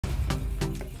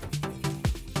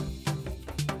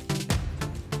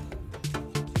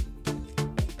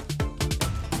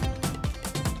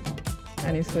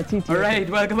and it's for TT. All right,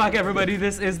 welcome back, everybody.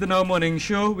 This is the Now Morning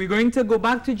Show. We're going to go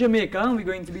back to Jamaica, and we're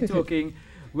going to be talking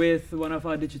with one of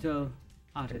our digital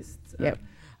artists. Yep.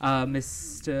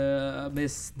 Miss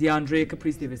Diandre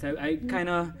Caprice Davis. I kind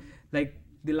of like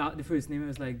the first name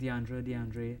was like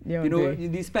Diandre. You know,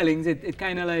 these spellings, it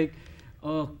kind of like,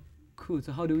 oh, cool.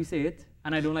 So how do we say it?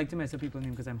 And I don't like to mess up people's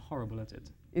names because I'm horrible at it.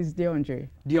 It's Diandre.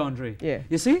 Diandre. Yeah.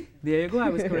 You see? There you go. I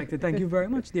was corrected. Thank you very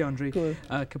much, Diandre. Cool.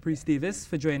 Caprice Davis,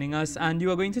 for joining us. And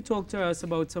you are going to talk to us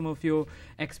about some of your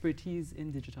expertise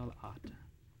in digital art.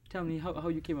 Tell me how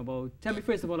you came about. Tell me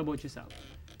first of all about yourself.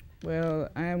 Well,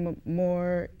 I'm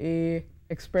more a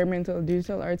experimental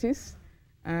digital artist,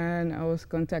 and I was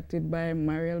contacted by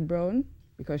Mariel Brown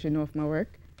because she knows of my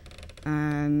work.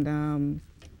 And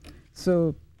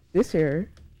so this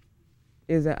here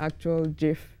is an actual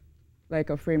GIF, like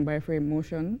a frame-by-frame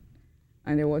motion,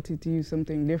 and they wanted to use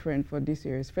something different for this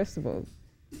year's festival.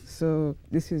 So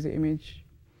this is the image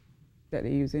that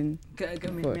they're using.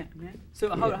 So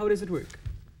how does it work?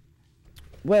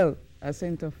 Well, I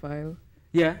sent a file.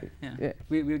 Yeah.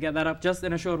 We'll get that up just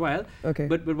in a short while. Okay.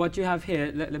 But what you have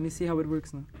here, let me see how it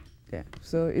works now. Yeah,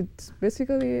 so it's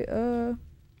basically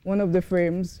one of the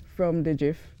frames from the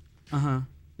GIF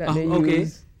that they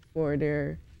use for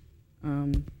their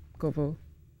cover.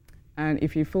 And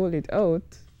if you fold it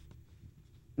out,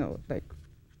 like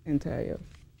entire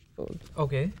fold.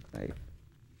 Okay. Like.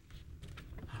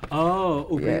 Oh,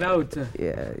 open it out.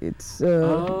 Yeah, it's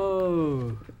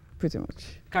pretty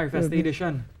much. Carifesta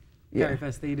edition. Yeah.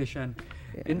 Carifesta edition.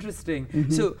 Yeah.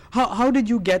 Interesting. So how did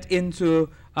you get into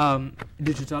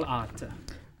digital art?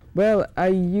 Well, I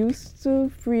used to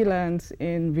freelance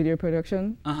in video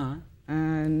production.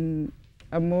 And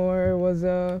I more was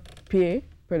a PA,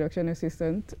 production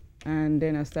assistant, and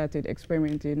then I started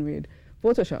experimenting with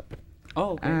Photoshop.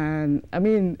 Oh, okay. And I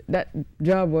mean, that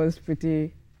job was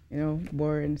pretty,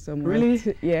 boring somewhat.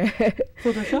 Really? Yeah.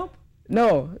 Photoshop?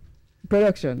 No,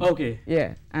 production. Okay.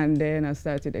 Yeah, and then I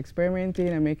started experimenting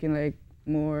and making like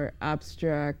more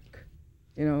abstract,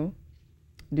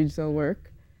 digital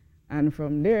work. And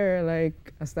from there,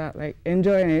 like, I start like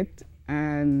enjoying it,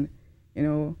 and,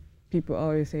 people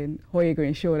always saying, how are you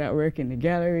going to show that work in the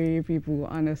gallery? People will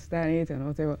understand it and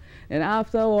whatever. And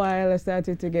after a while, I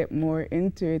started to get more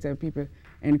into it, and people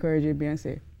encouraged me and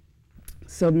say,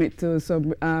 submit to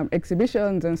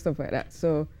exhibitions and stuff like that.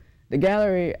 So the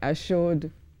gallery, I showed,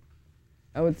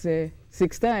 I would say,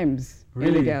 6 times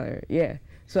in the gallery. Yeah.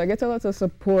 So I get a lot of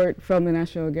support from the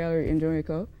National Gallery in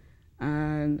Jamaica.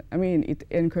 And I mean, it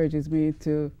encourages me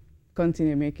to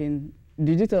continue making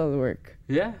digital work.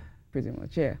 Yeah. Pretty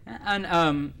much, yeah. And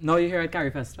now you're here at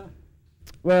Carifesta?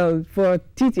 Well, for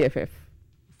TTFF.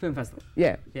 Film Festival?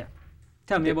 Yeah. Yeah.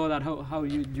 Tell me about that, how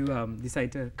you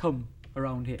decide to come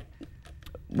around here?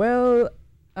 Well,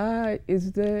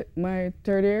 it's my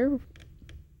 3rd year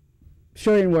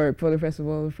showing work for the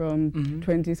festival from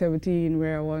 2017,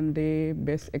 where I won the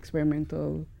Best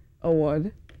Experimental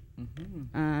Award.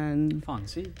 And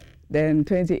fancy. Then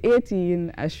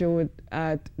 2018, I showed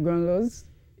at Grunlow's.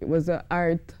 It was an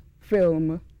art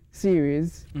film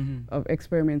series of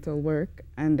experimental work,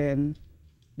 and then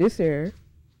this year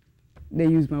they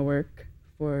used my work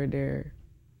for their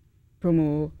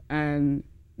promo and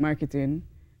marketing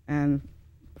and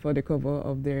for the cover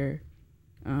of their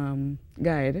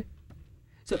guide.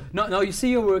 So now you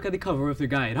see your work at the cover of the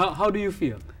guide. How do you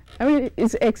feel? I mean,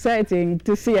 it's exciting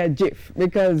to see a GIF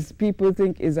because people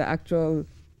think it's an actual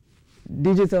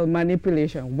digital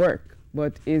manipulation work,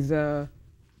 but it's a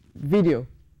video,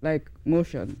 like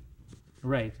motion.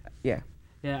 Right. Yeah.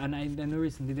 Yeah, and I know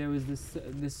recently there was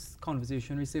this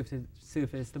conversation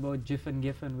resurfaced about GIF and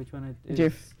GIF, and which one it is.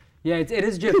 GIF. Yeah, it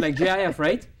is GIF, like GIF,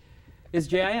 right? It's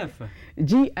GIF.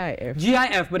 GIF.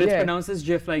 GIF, but it's pronounced as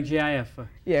GIF, like GIF.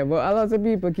 Yeah, but a lot of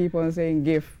people keep on saying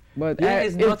GIF. But yeah,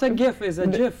 it's not a GIF, it's a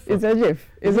GIF. It's a GIF.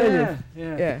 It's a GIF.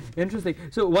 Yeah. Interesting.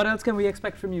 So what else can we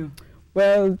expect from you?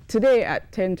 Well, today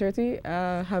at 10:30,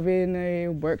 having a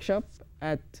workshop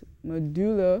at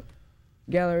Medulla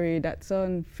Gallery that's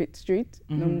on Fifth Street,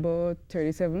 number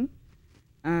 37.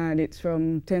 And it's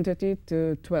from 10:30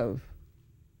 to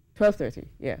 12:30,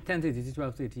 yeah. 10:30 to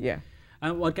 12:30. Yeah.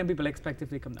 And what can people expect if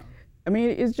they come down? I mean,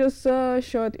 it's just a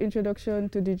short introduction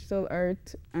to digital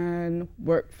art and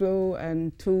workflow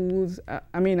and tools.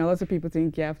 I mean, a lot of people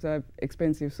think you have to have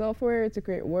expensive software to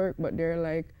create work, but there are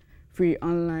like free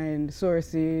online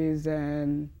sources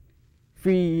and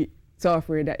free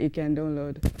software that you can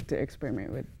download to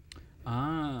experiment with.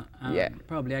 Yeah.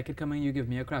 Probably I could come and you give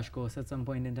me a crash course at some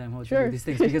point in time how to do these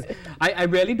things, because I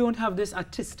really don't have this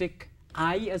artistic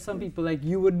as some people, like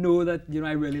you would know that, you know,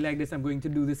 I really like this, I'm going to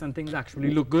do this, and things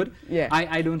actually look good. Yeah.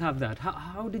 I don't have that.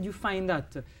 How did you find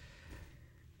that?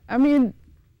 I mean,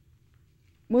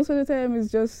 most of the time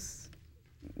it's just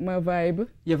my vibe.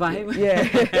 Your vibe?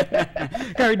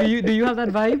 Yeah. Carrie, do you have that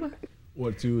vibe?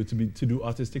 What, to do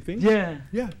artistic things? Yeah.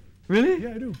 Yeah. Really?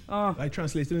 Yeah, I do. Oh. I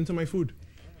translate it into my food.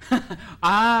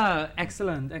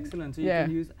 Excellent. So you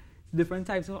can use different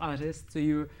types of artists. So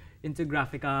you're into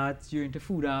graphic arts, you're into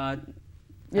food art,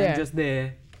 and just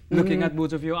there looking at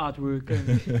both of your artwork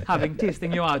and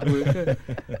tasting your artwork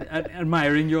and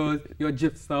admiring your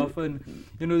GIF stuff, and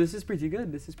you know, this is pretty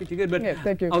good. But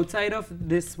thank you. Outside of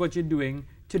this, what you're doing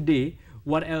today,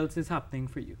 what else is happening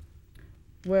for you?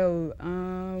 Well,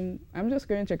 I'm just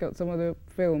going to check out some of the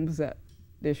films that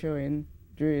they're showing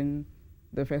during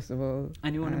the festival.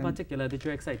 Anyone in particular that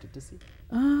you're excited to see?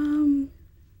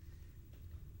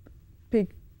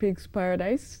 Pig's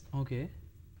Paradise. Okay.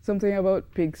 Something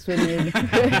about pigs swimming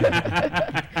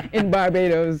in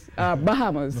Barbados,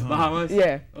 Bahamas. Bahamas?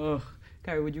 Yeah. Oh,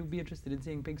 Carrie, would you be interested in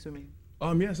seeing pigs swimming?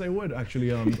 Yes, I would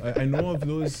actually. I know of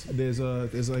those. There's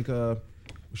like a,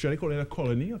 should I call it a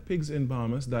colony of pigs in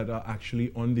Bahamas that are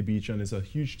actually on the beach, and it's a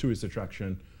huge tourist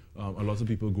attraction. A lot of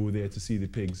people go there to see the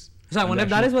pigs. So I wonder if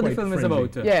that is what the film is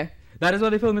about. Yeah. That is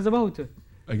what the film is about.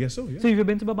 I guess so, yeah. So you've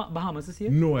been to Bahamas this year?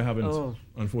 No, I haven't,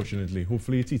 unfortunately.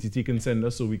 Hopefully TTT can send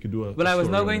us so we could do a Well, I was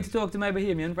now going to talk to my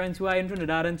Bahamian friends who are in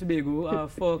Trinidad and Tobago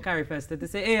for Carifesta to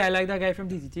say, hey, I like that guy from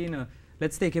TTT, you know.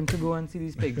 Let's take him to go and see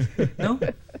these pigs. No?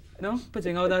 No?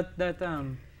 Putting out that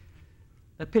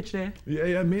pitch there?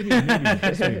 Yeah, maybe,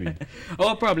 just maybe.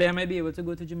 Or probably I might be able to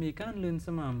go to Jamaica and learn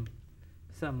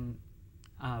some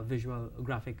visual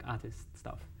graphic artist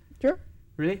stuff. Sure.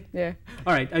 Really? Yeah.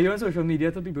 All right. Are you on social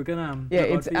media so people can yeah,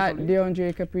 it's at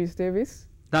Diandre Caprice Davis.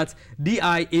 That's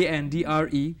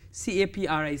DIANDRE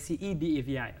CAPRICE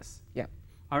DAVIS. Yeah.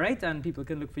 All right, and people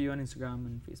can look for you on Instagram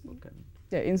and Facebook. And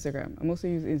yeah, Instagram. I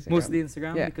mostly use Instagram. Mostly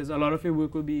Instagram, because a lot of your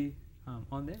work will be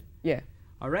on there. Yeah.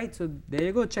 All right, so there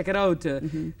you go. Check it out.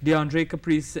 Diandre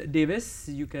Caprice Davis.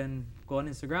 You can go on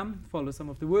Instagram, follow some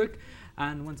of the work.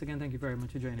 And once again, thank you very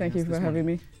much for joining us. Thank you for having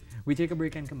me. We take a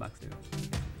break and come back soon.